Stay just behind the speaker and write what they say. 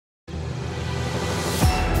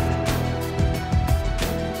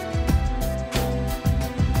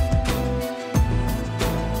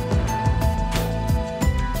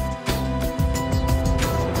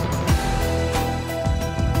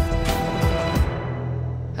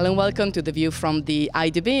Hello and welcome to The View from the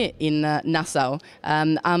IDB in Nassau.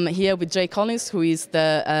 I'm here with Jay Collins, who is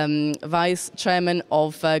the Vice Chairman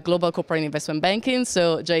of Global Corporate Investment Banking.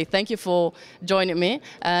 So Jay, thank you for joining me.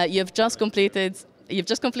 You've just completed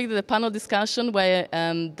a panel discussion where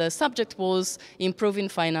the subject was improving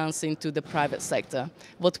financing to the private sector.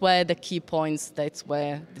 What were the key points that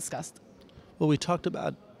were discussed? Well, we talked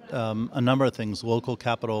about a number of things: local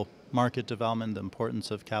capital market development, the importance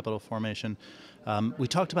of capital formation. We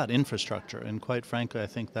talked about infrastructure, and quite frankly, I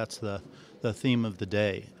think that's the theme of the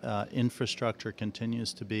day. Infrastructure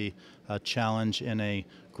continues to be a challenge in a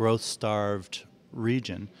growth-starved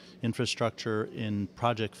region. Infrastructure in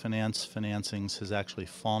project financings has actually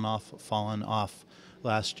fallen off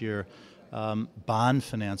last year. Bond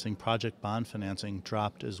financing, project bond financing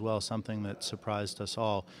dropped as well, something that surprised us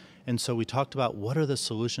all. And so we talked about what are the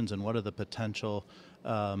solutions and what are the potential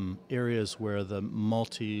areas where the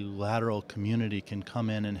multilateral community can come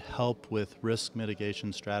in and help with risk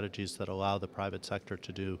mitigation strategies that allow the private sector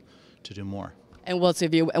to do more. And what's your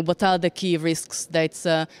view? And what are the key risks that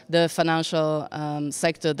the financial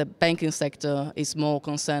sector, the banking sector, is more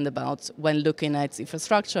concerned about when looking at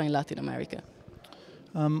infrastructure in Latin America?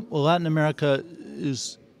 Well, Latin America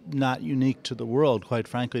is not unique to the world. Quite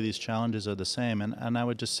frankly, these challenges are the same. And I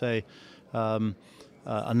would just say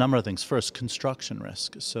a number of things. First, construction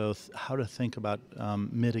risk. So how to think about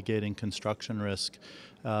mitigating construction risk.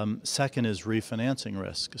 Second is refinancing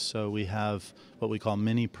risk. So we have what we call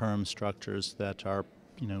mini-perm structures that are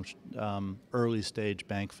early stage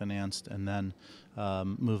bank financed and then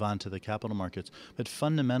move on to the capital markets. But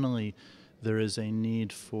fundamentally, there is a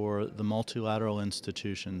need for the multilateral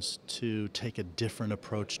institutions to take a different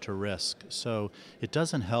approach to risk. So it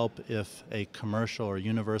doesn't help if a commercial or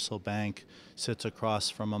universal bank sits across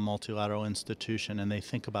from a multilateral institution and they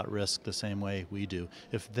think about risk the same way we do.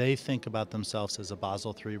 If they think about themselves as a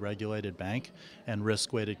Basel III regulated bank and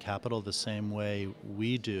risk-weighted capital the same way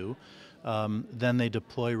we do, then they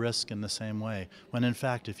deploy risk in the same way. When in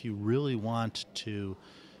fact, if you really want to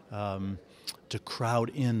crowd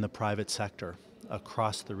in the private sector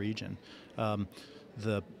across the region,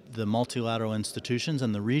 the multilateral institutions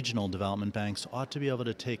and the regional development banks ought to be able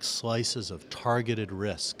to take slices of targeted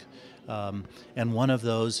risk. And one of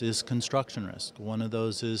those is construction risk. One of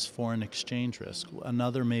those is foreign exchange risk.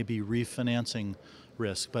 Another may be refinancing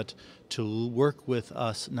risk. But to work with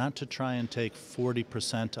us, not to try and take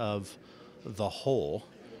 40% of the whole,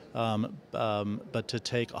 but to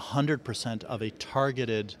take 100% of a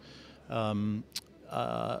targeted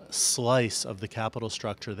slice of the capital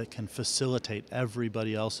structure that can facilitate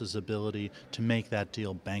everybody else's ability to make that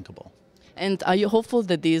deal bankable. And are you hopeful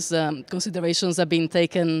that these considerations are being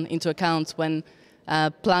taken into account when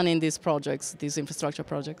planning these projects, these infrastructure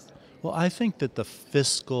projects? Well, I think that the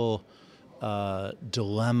fiscal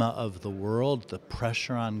dilemma of the world, the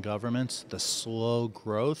pressure on governments, the slow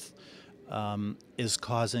growth, is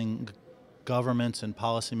causing governments and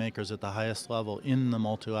policymakers at the highest level in the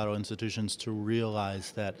multilateral institutions to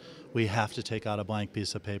realize that we have to take out a blank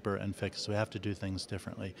piece of paper and fix. We have to do things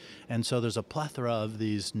differently. And so there's a plethora of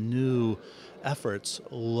these new efforts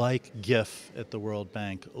like GIF at the World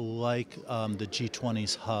Bank, like the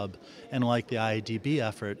G20's hub, and like the IDB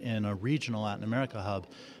effort in a regional Latin America hub,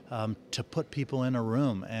 to put people in a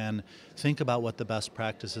room and think about what the best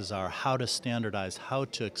practices are, how to standardize, how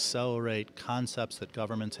to accelerate concepts that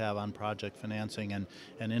governments have on project financing and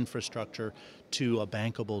infrastructure to a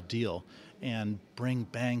bankable deal, and bring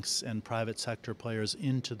banks and private sector players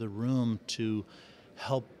into the room to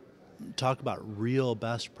help talk about real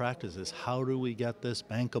best practices. How do we get this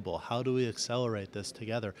bankable? How do we accelerate this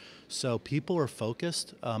together? So people are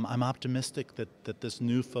focused. I'm optimistic that this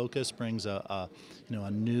new focus brings a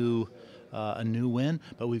new win,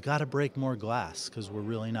 but we've got to break more glass because we're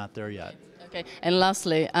really not there yet. Okay. And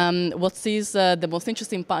lastly, what is the most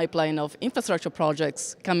interesting pipeline of infrastructure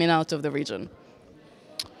projects coming out of the region?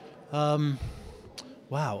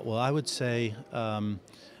 Wow. Well, I would say I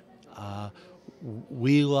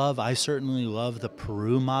certainly love the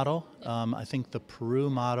Peru model. I think the Peru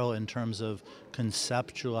model, in terms of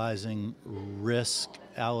conceptualizing risk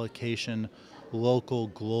allocation, local,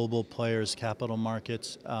 global players, capital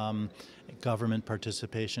markets, government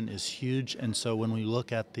participation is huge. And so when we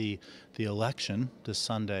look at the election this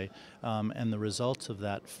Sunday and the results of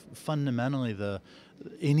that, fundamentally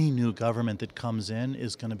any new government that comes in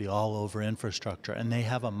is going to be all over infrastructure, and they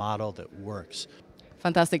have a model that works.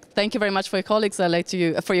 Fantastic. Thank you very much for your colleagues.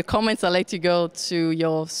 For your comments. I'll let you go to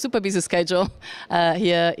your super busy schedule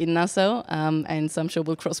here in Nassau, and so I'm sure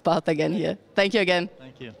we'll cross paths again here. Thank you again.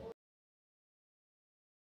 Thank you.